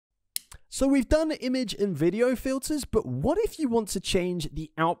So we've done image and video filters, but what if you want to change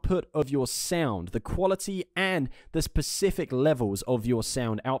the output of your sound, the quality and the specific levels of your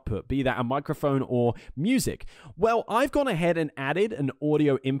sound output, be that a microphone or music? Well, I've gone ahead and added an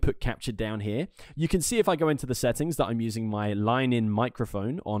audio input capture down here. You can see if I go into the settings that I'm using my line-in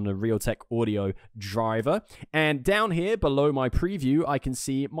microphone on a Realtek audio driver. And down here below my preview, I can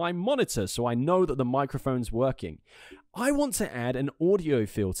see my monitor, so I know that the microphone's working. I want to add an audio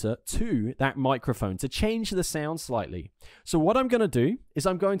filter to that microphone to change the sound slightly. So what I'm going to do is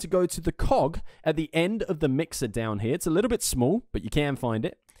I'm going to go to the cog at the end of the mixer down here. It's a little bit small, but you can find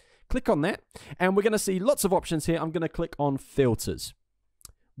it. Click on that, and we're going to see lots of options here. I'm going to click on filters.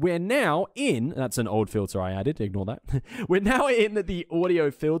 We're now in, that's an old filter I added, ignore that. We're now in the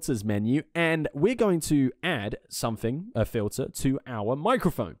audio filters menu, and we're going to add something, a filter, to our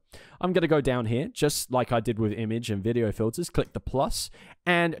microphone. I'm going to go down here, just like I did with image and video filters, click the plus,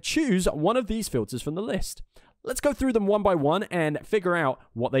 and choose one of these filters from the list. Let's go through them one by one and figure out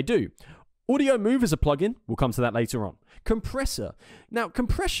what they do. Audio Move is a plugin. We'll come to that later on. Compressor. Now,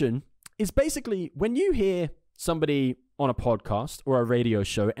 compression is basically when you hear somebody on a podcast or a radio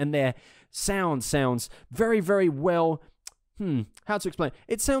show and their sound sounds very, very well. How to explain?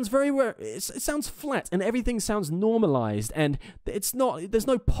 It sounds very well. It sounds flat and everything sounds normalized, and it's not. There's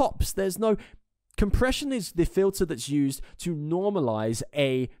no pops. There's no compression. Is the filter that's used to normalize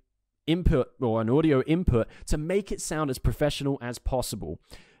a input or an audio input to make it sound as professional as possible.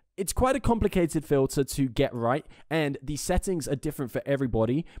 It's quite a complicated filter to get right, and the settings are different for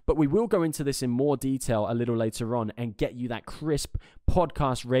everybody, but we will go into this in more detail a little later on and get you that crisp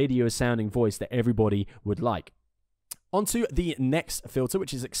podcast radio sounding voice that everybody would like. Onto the next filter,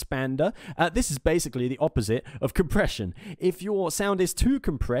 which is expander. This is basically the opposite of compression. If your sound is too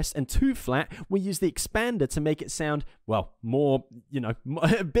compressed and too flat, we use the expander to make it sound, well, more,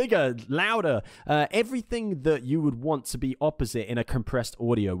 bigger, louder. Everything that you would want to be opposite in a compressed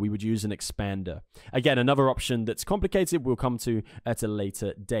audio, we would use an expander. Again, another option that's complicated we'll come to at a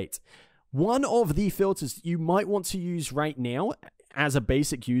later date. One of the filters you might want to use right now as a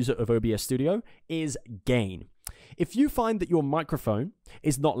basic user of OBS Studio is gain. If you find that your microphone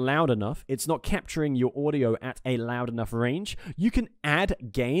is not loud enough, it's not capturing your audio at a loud enough range, you can add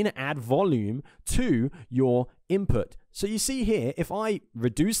gain, add volume to your input. So you see here, if I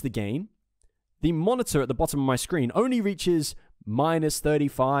reduce the gain, the monitor at the bottom of my screen only reaches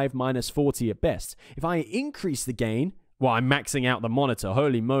 -35, -40 at best. If I increase the gain, well, I'm maxing out the monitor.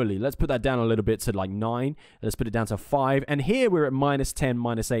 Holy moly. Let's put that down a little bit to like 9. Let's put it down to 5. And here we're at -10,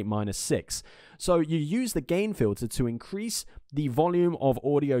 -8, -6. So you use the gain filter to increase the volume of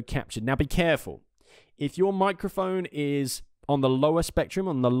audio captured. Now be careful. If your microphone is on the lower spectrum,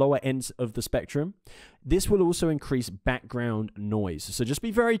 on the lower ends of the spectrum, this will also increase background noise. So just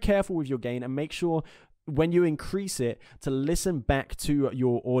be very careful with your gain and make sure when you increase it to listen back to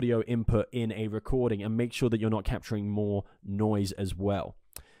your audio input in a recording and make sure that you're not capturing more noise as well.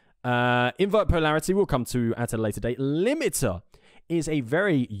 Invert polarity we'll come to at a later date. Limiter is a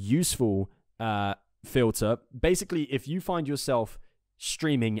very useful filter. Basically, if you find yourself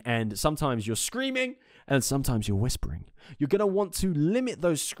streaming and sometimes you're screaming and sometimes you're whispering, you're going to want to limit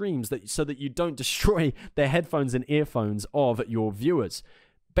those screams so that you don't destroy the headphones and earphones of your viewers.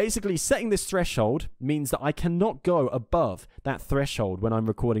 Basically, setting this threshold means that I cannot go above that threshold when I'm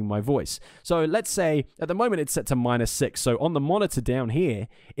recording my voice. So let's say, at the moment it's set to -6. So on the monitor down here,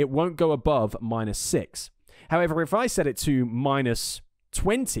 it won't go above -6. However, if I set it to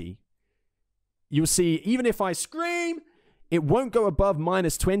 -20, you'll see, even if I scream, it won't go above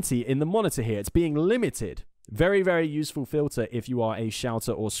 -20 in the monitor here. It's being limited. Very, very useful filter if you are a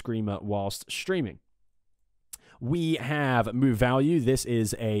shouter or screamer whilst streaming. We have Move Value. This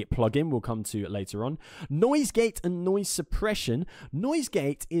is a plugin we'll come to later on. Noise Gate and Noise Suppression. Noise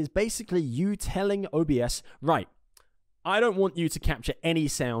Gate is basically you telling OBS, right, I don't want you to capture any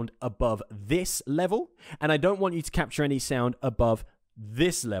sound above this level, and I don't want you to capture any sound above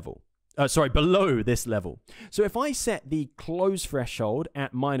this level. Below this level. So if I set the close threshold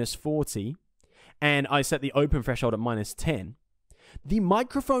at -40, and I set the open threshold at -10, the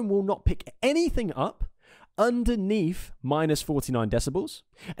microphone will not pick anything up underneath -49 decibels,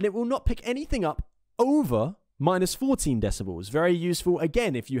 and it will not pick anything up over -14 decibels. Very useful,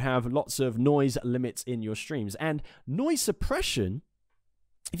 again, if you have lots of noise limits in your streams. And noise suppression,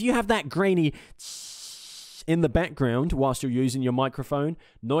 if you have that grainy in the background whilst you're using your microphone,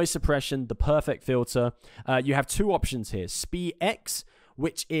 noise suppression, the perfect filter. You have two options here. SPX,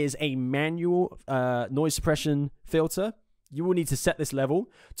 which is a manual noise suppression filter. You will need to set this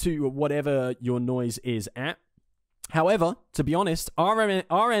level to whatever your noise is at. However, to be honest,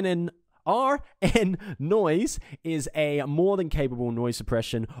 RN Noise is a more than capable noise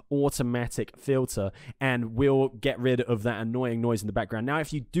suppression automatic filter and will get rid of that annoying noise in the background. Now,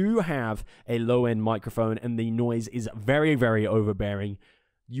 if you do have a low-end microphone and the noise is very, very overbearing,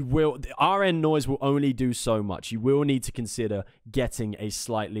 the RN Noise will only do so much. You will need to consider getting a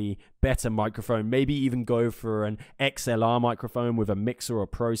slightly better microphone, maybe even go for an XLR microphone with a mixer or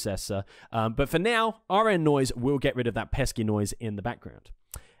processor. But for now, RN Noise will get rid of that pesky noise in the background.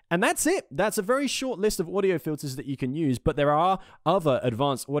 And that's it. That's a very short list of audio filters that you can use, but there are other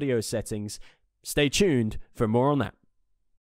advanced audio settings. Stay tuned for more on that.